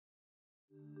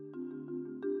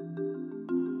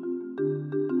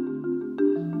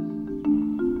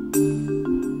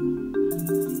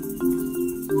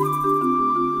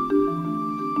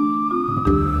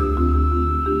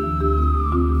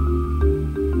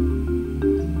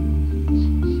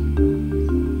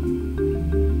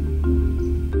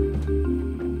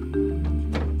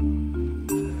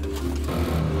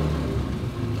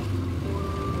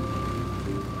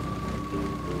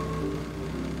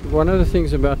one of the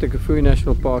things about the Kafue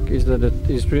National Park is that it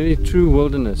is really true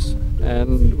wilderness,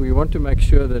 and we want to make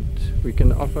sure that we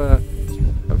can offer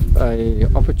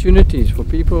opportunities for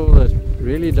people that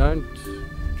really don't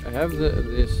have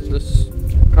this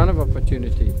kind of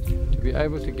opportunity to be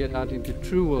able to get out into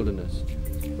true wilderness,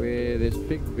 where there's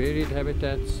big varied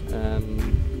habitats, and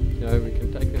we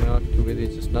can take them out to where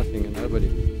there's just nothing and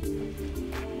nobody.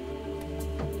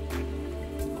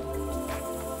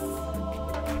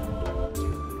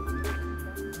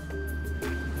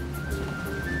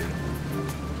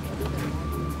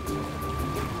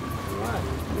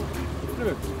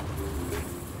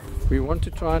 We want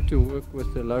to try to work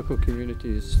with the local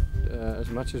communities as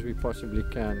much as we possibly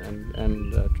can,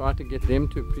 and try to get them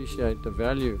to appreciate the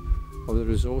value of the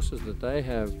resources that they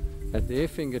have at their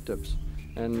fingertips,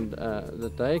 and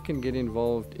that they can get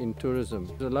involved in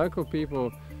tourism. The local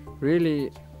people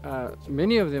really,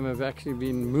 many of them have actually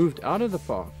been moved out of the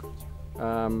park.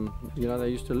 They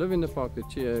used to live in the park, the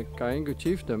Kaingu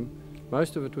chiefdom.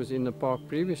 Most of it was in the park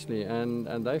previously,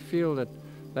 and they feel that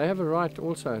they have a right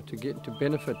also to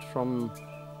benefit from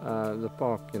the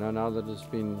park, now that it's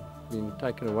been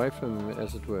taken away from them,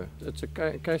 as it were. It's a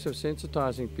case of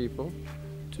sensitizing people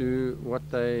to what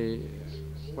they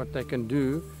can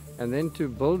do, and then to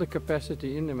build a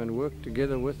capacity in them and work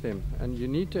together with them. And you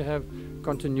need to have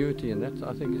continuity, and that,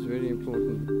 I think, is very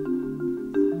important.